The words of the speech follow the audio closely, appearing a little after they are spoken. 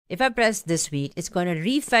If I press this week, it's going to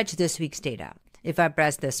refetch this week's data. If I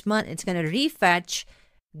press this month, it's going to refetch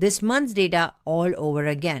this month's data all over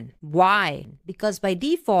again. Why? Because by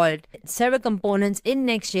default, server components in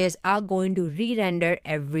Next.js are going to re-render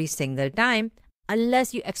every single time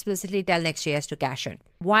unless you explicitly tell Next.js to cache it.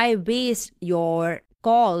 Why waste your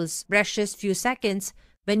calls precious few seconds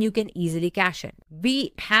when you can easily cache it?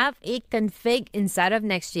 We have a config inside of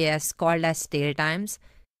Next.js called as stale times.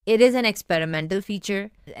 It is an experimental feature.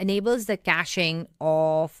 It enables the caching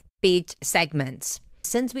of page segments.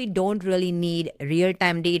 Since we don't really need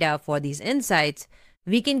real-time data for these insights,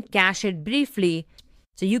 we can cache it briefly.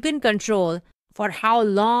 So you can control for how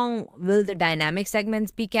long will the dynamic segments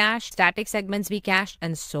be cached, static segments be cached,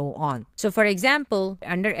 and so on. So for example,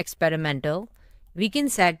 under experimental, we can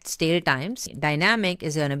set stale times. Dynamic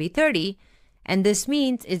is going to be 30, and this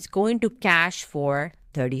means it's going to cache for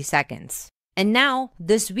 30 seconds. And now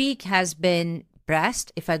this week has been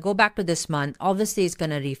pressed. If I go back to this month, obviously it's going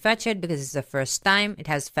to refetch it because it's the first time it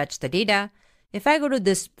has fetched the data. If I go to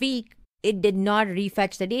this week, it did not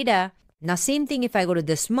refetch the data. Now same thing if I go to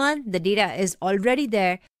this month, the data is already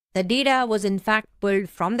there. The data was in fact pulled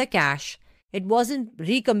from the cache. It wasn't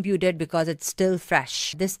recomputed because it's still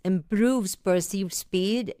fresh. This improves perceived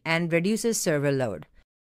speed and reduces server load.